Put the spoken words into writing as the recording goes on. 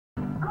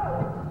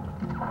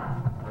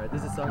Alright,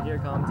 this is Sung here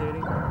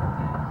commentating.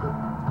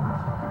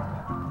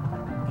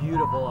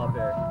 Beautiful up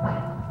air.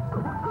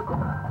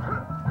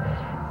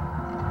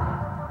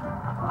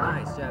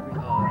 Nice jabbing.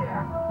 Oh,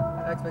 okay.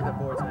 I expect a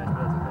forward smash, but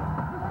that's okay.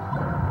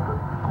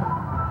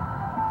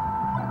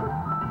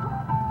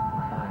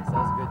 Nice, that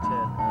was a good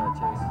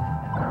chase.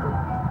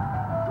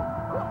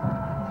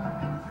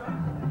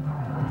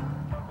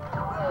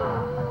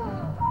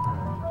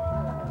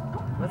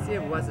 Let's see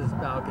if Wes's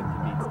Falcon can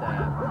beat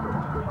Stab.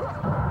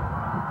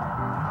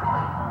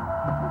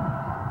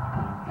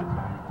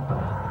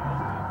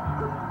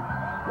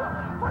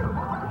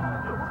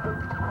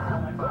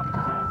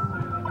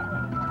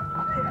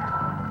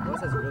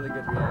 Wes has really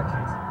good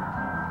reactions.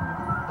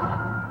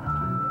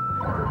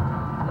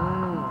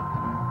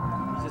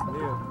 He's just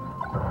new.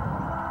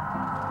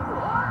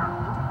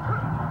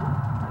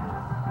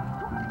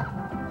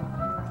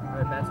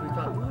 Alright, bad sweet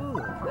spot. Ooh,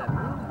 that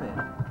movement.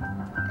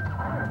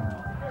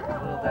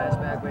 Little dash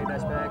back, wave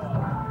dash back.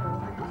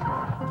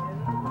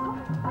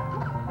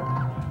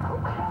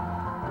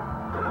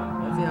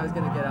 Let's see how he's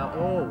gonna get out.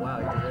 Oh wow,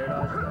 he just air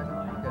dodged back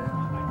on. Okay,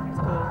 that's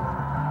cool.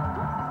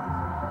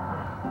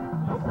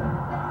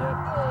 Yep,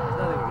 there's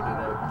nothing we can do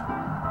there.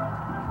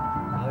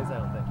 At least I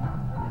don't think.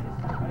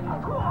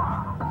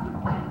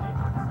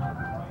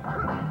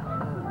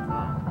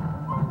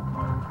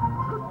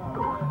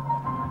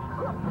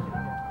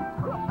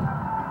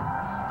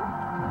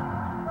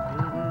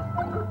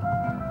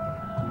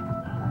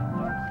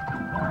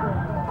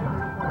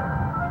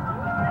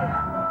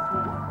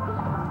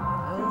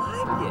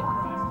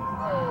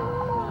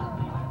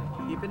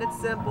 Keeping it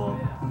simple,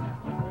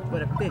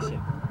 but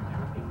efficient.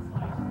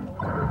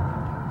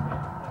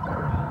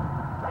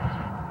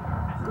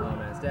 Oh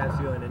man, Stab's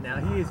feeling it now.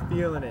 He is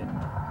feeling it.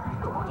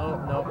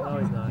 Oh, no, no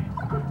he's not.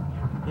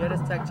 He had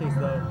his tech chase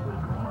though.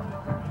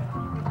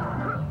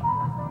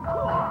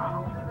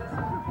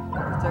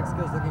 His tech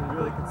skill's looking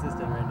really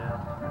consistent right now.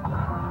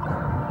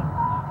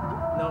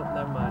 Nope,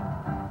 never mind.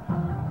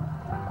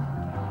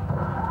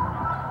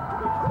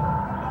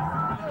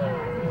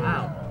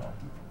 Wow.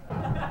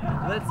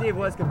 Let's see if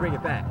Wes can bring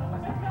it back.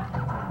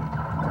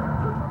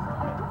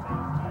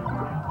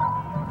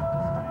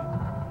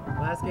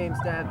 Last game,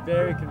 Stab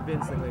very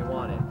convincingly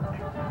won it.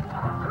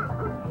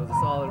 It was a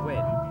solid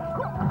win.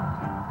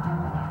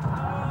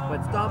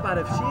 But stomp out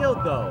of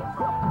shield, though.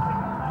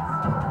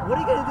 What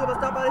are you gonna do about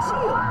stomp out of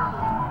shield?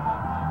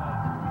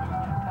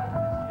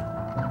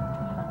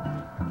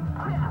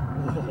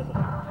 Holy.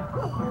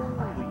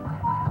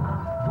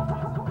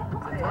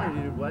 I'm telling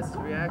you, dude, Wes's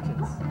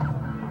reactions.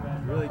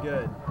 Really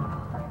good.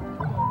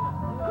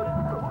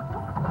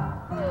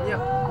 Yep,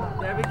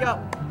 there we go.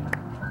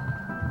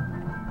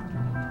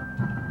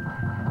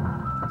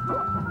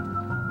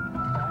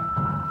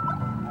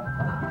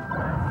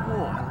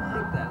 Oh, I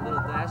like that little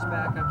dash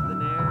back up to the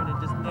nair and it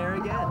just nair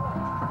again.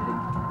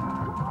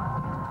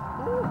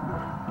 Ooh.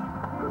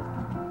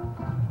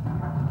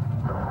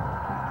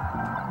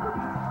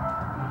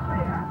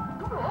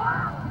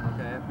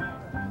 Okay,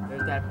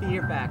 there's that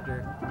fear factor.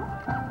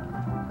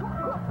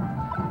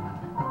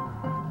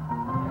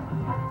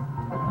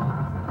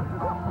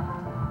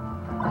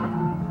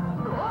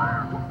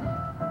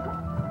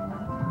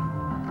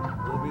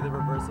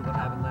 Of what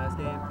happened last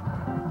game.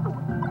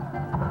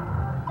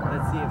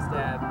 Let's see if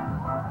Stab can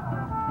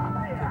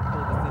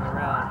pull this thing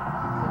around.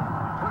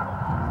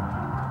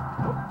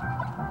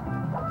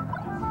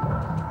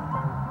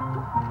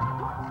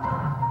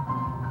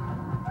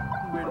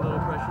 Weird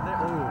little pressure there.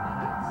 Oh,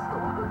 nice.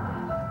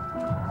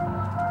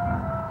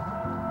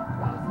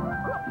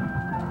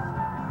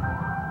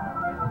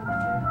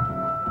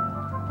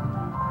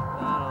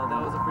 No,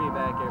 that was a free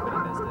back air, but he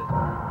missed it.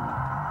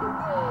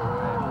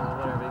 Alright, well,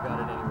 whatever, he got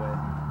it anyway.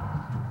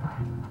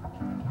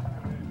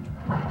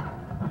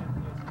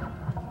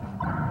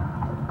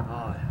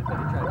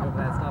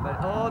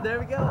 Oh, there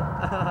we go! Oh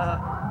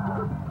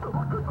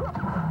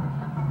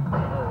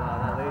wow,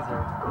 that laser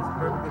was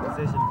perfectly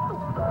positioned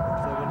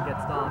so it wouldn't get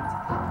stomped.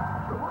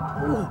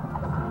 Ooh,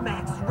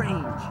 max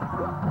range!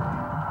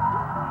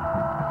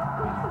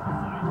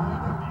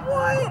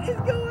 What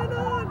is going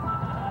on?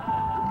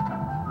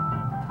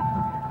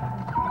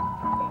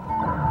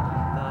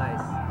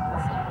 Nice.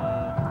 That's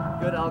some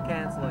good L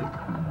canceling.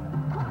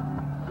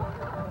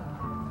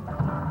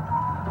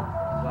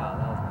 Wow,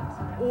 that was nice.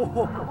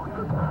 Oh!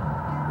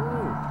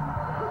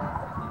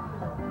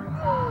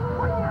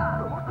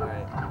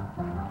 Alright.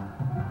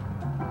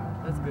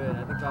 That's good.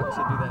 I think Falco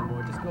should do that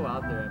more. Just go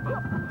out there, I mean.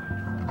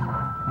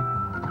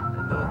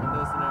 In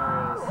those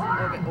scenarios.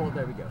 Okay, oh,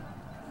 there we go.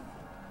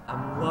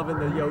 I'm loving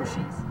the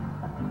Yoshis.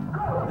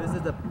 This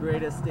is the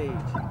greatest stage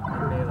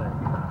in Melee.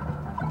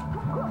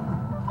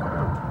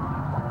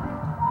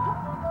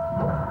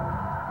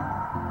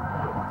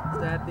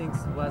 Stab thinks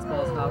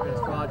Westballz Falcon is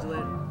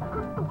fraudulent.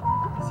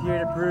 He's here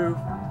to prove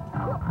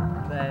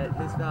that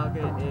his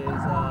Falcon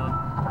is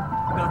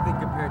nothing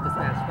compared to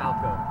Stab's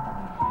Falco.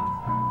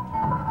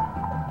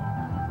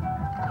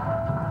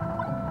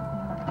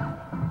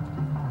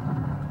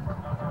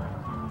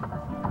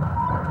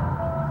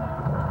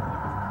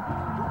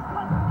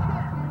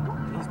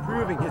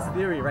 proving his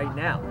theory right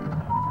now.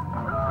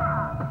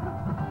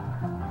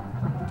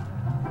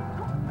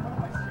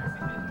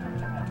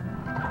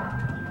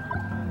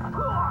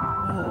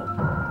 Oh.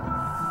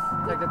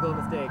 Technical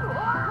mistake.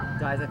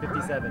 Dies at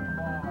 57.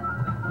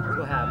 That's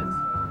what happens.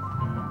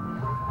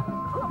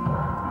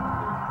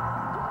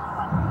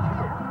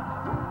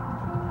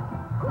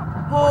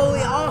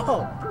 Holy,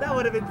 oh! That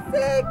would have been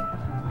sick!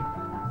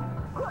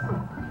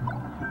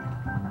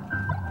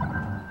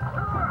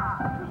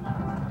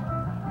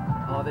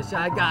 Oh, the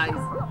Shy Guys.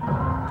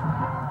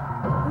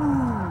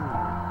 Ooh.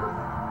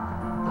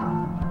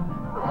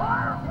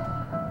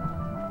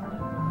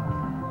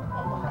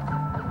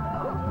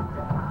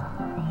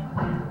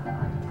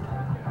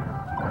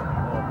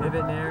 Oh,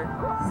 pivot nair.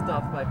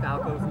 Stuffed by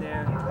Falco's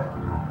nair.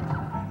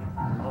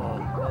 Oh,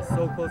 that's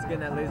so close to getting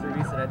that laser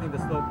reset. I think the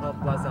slow puff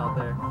was out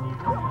there.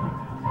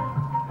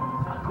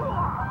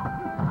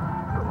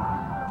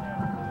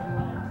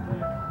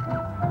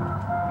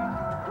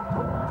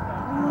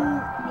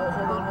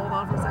 Hold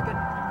on for a second.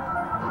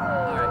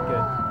 Alright,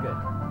 good.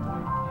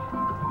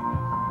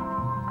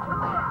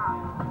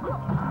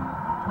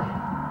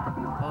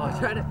 Oh,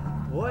 trying to,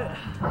 what?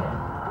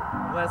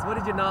 Wes, what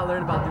did you not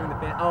learn about doing the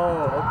fan?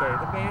 Oh, okay,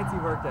 the fancy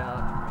worked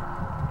out.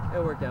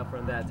 It worked out for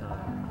him that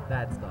time.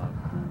 That stop.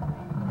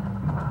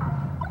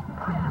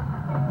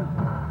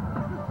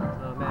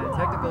 Oh man,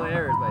 technical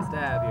errors by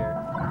Stab here.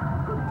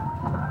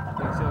 I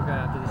think she'll go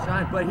after the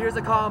shine, but here's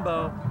a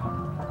combo.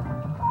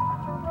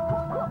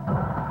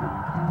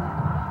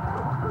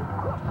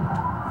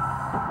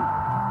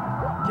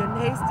 Getting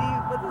hasty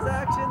with his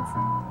actions.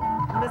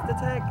 Missed the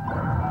tech. Oh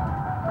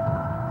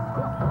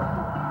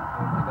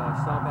my gosh,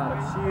 stomp out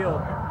of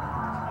shield.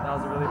 That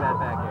was a really bad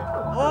back here.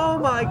 Oh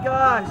my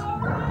gosh!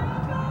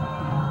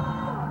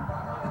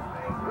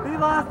 He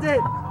lost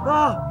it!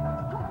 Oh!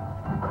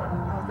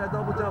 Lost that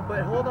double jump,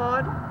 but hold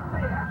on.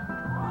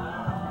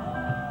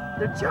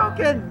 They're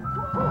choking!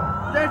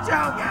 They're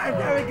choking!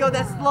 There we go,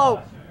 that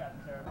slope!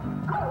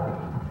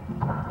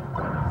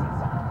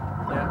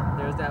 Yeah,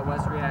 there's that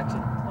West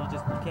reaction.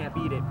 You can't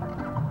beat it.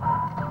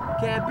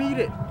 Can't beat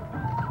it!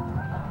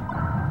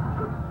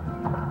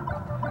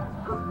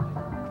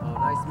 Oh,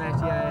 nice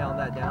smash EIA on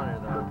that downer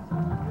though.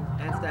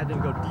 And Stab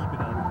didn't go deep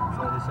enough,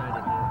 so his shine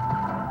didn't hit.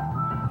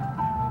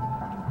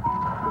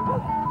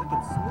 Man,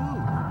 looking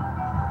smooth.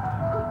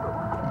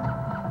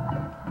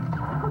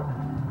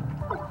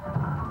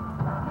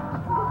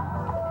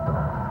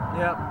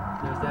 Yep,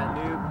 there's that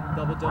noob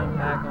double jump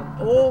back on.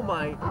 Oh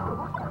my!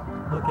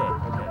 Okay.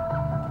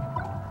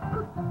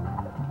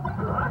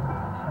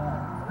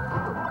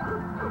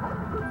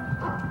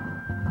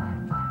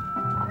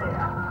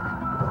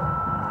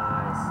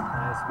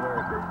 Nice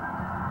work.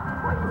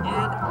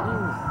 And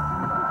oof.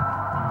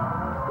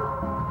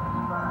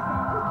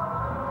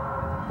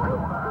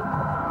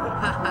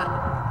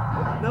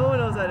 No one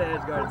knows how to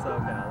edge guard in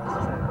SoCal, let's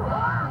just say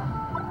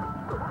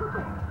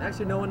that.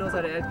 Actually, no one knows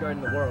how to edge guard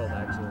in the world,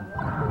 actually.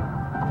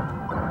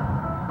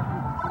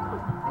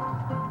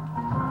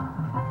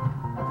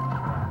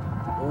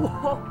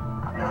 Whoa,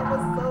 that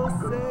was so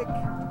sick.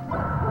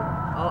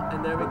 Oh, and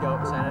there we go,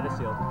 shine out of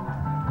shield.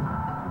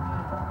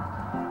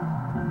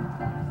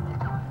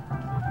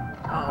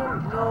 Oh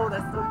no,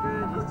 that's so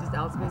good. He's just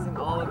outspacing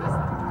all of his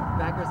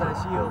backers at a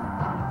shield.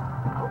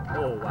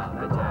 Oh wow,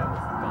 that jab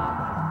was gone.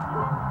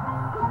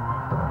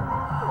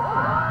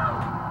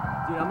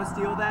 Dude, I'm gonna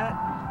steal that.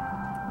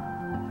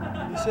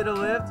 You should have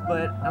lived,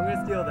 but I'm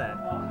gonna steal that.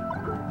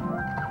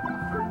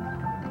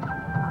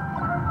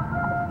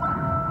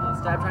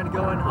 Stab trying to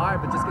go in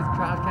hard, but just gets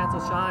crouch cancel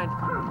shined.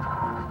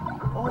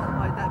 Oh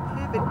my, that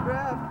pivot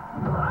grab.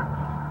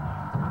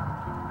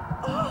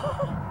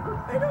 Oh,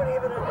 I don't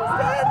even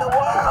understand the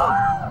world.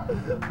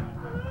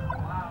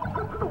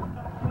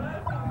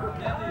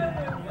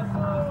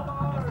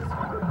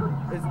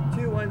 It's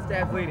 2-1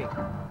 Stab leading.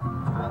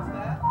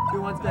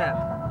 2-1 Stab.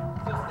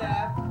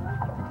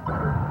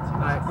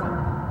 Alright.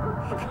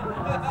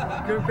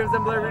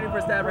 Crimson Blur rooting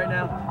for Stab right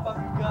now.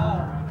 Fucking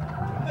go.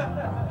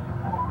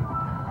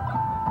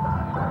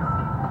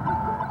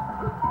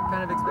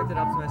 Kind of expected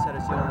up smash out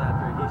of shield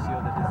after he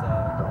shielded his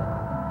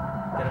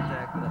get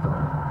attack.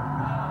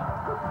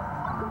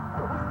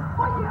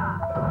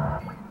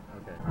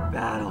 Okay.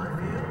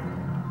 Battlefield.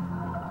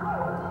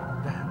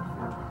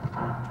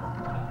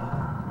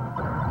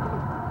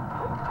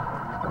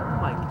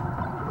 Mike,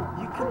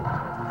 you can.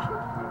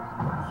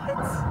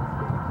 What?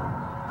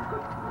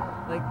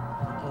 Like,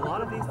 a lot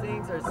of these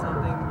things are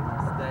something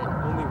that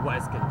only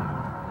Wes can do.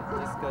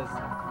 It's just because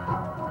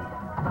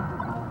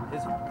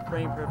his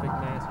frame perfect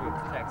mastery of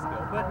tech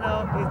skill. But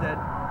no, he's dead.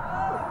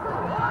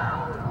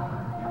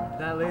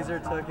 That laser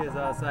took his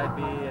side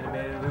B and it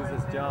made him lose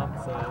his jump,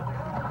 so.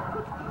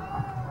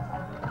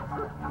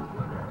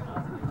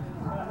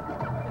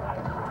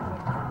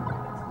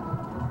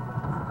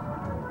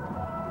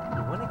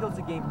 When it goes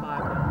to game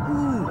 5, though,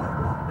 ooh,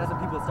 that's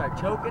when people start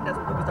choking, that's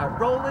when people start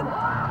rolling.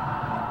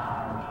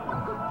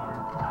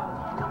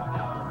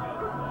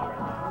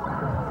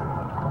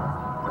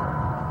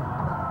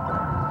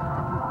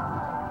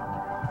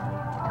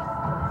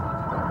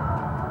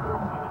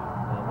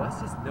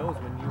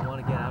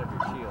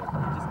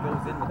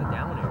 goes in with a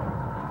down air.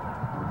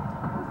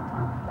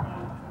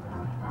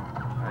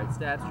 Alright,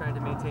 Stab's trying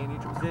to maintain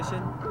neutral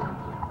position.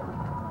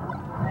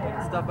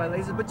 Getting stuffed by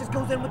lasers, but just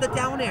goes in with a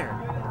down air.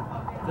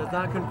 Does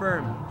not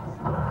confirm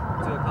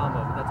to a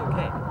combo, but that's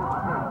okay.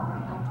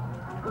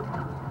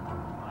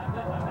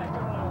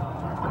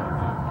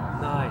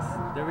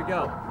 Nice. There we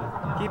go.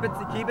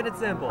 Keeping it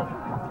simple.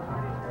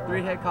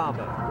 3-hit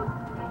combo.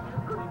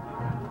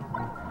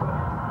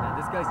 And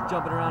this guy's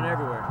jumping around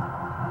everywhere.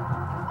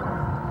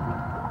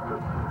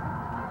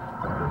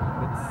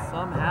 But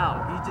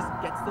somehow he just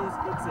gets those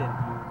hits in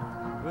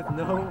with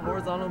no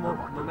horizontal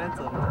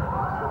momentum.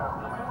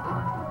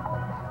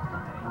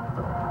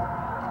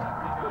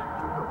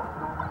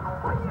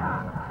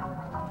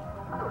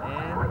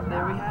 And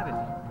there we have it.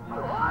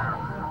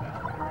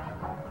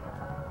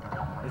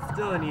 It's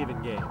still an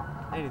even game.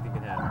 Anything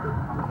can happen.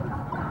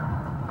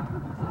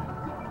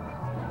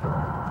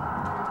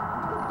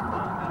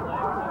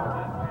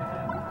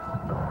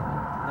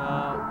 No,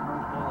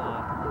 hold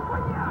on.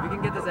 If we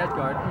can get this edge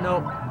guard,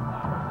 nope.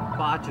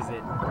 Botches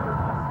it.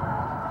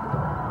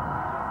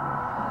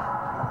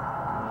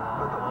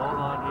 Hold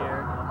on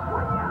here.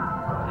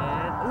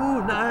 And, ooh,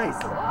 nice!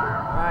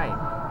 Alright.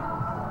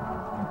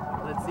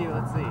 Let's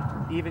see.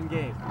 Even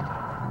game.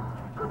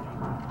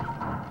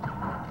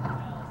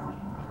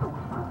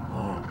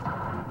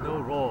 No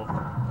roll.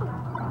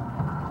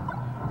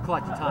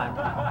 Clutch time.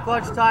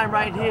 Clutch time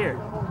right here.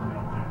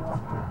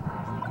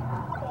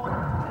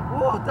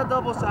 Whoa, the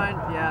double shine.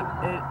 Yeah,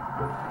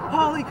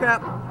 holy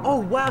crap. Oh,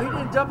 wow, he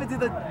didn't jump into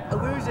the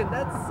illusion.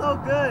 That's so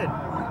good.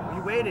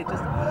 He waited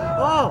just.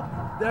 Oh,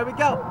 there we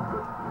go.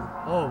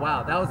 Oh,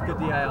 wow, that was good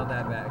DI on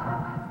that back.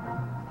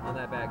 On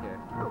that back air.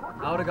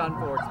 I would have gotten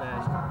forward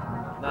smashed.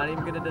 Not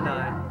even going to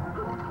deny.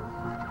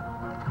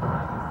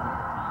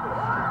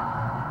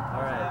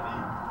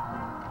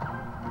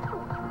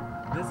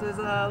 This is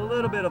a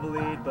little bit of a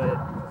lead, but,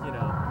 you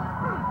know.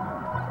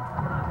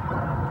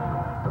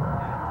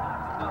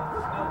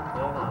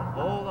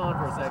 Hold on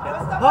for a second.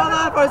 Hold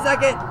on for a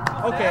second!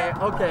 Okay.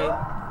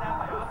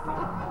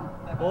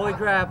 Holy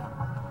crap.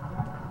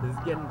 This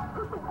is getting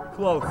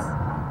close.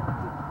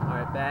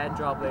 Alright, bad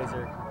drop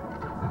laser.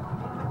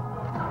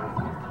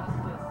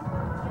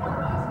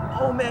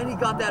 Oh man, he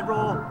got that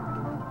roll.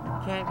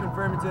 Can't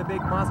confirm into a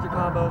big monster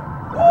combo.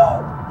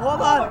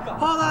 Hold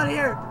on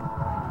here.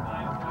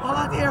 Hold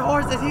on to your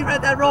horses, he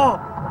read that roll!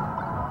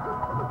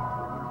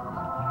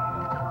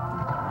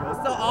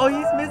 Oh,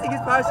 he's missing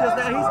his power shields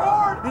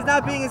now. He's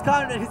not being as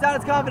confident. He's not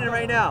as confident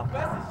right now.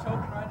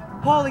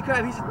 Holy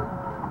crap, he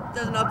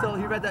does an up tilt.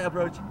 He read that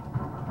approach.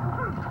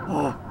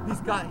 Oh,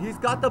 he's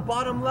got the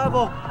bottom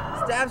level.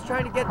 Stab's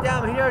trying to get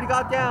down, but he already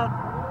got down.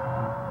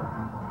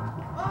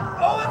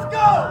 Oh, let's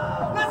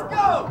go! Let's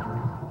go!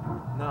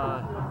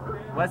 Nah,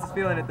 Wes is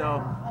feeling it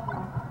though.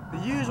 The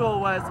usual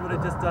West would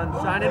have just done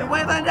shine and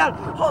wave line down.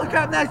 Holy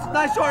crap, nice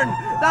shorten.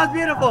 That was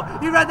beautiful.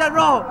 He read that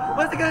roll.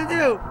 What's he gonna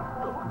do?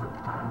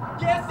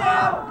 Yes,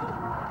 Sam!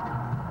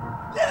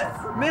 Yes!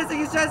 Missing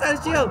his chest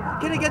and shield.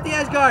 Can he get the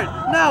edge guard?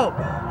 No.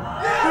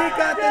 He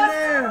got the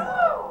nair.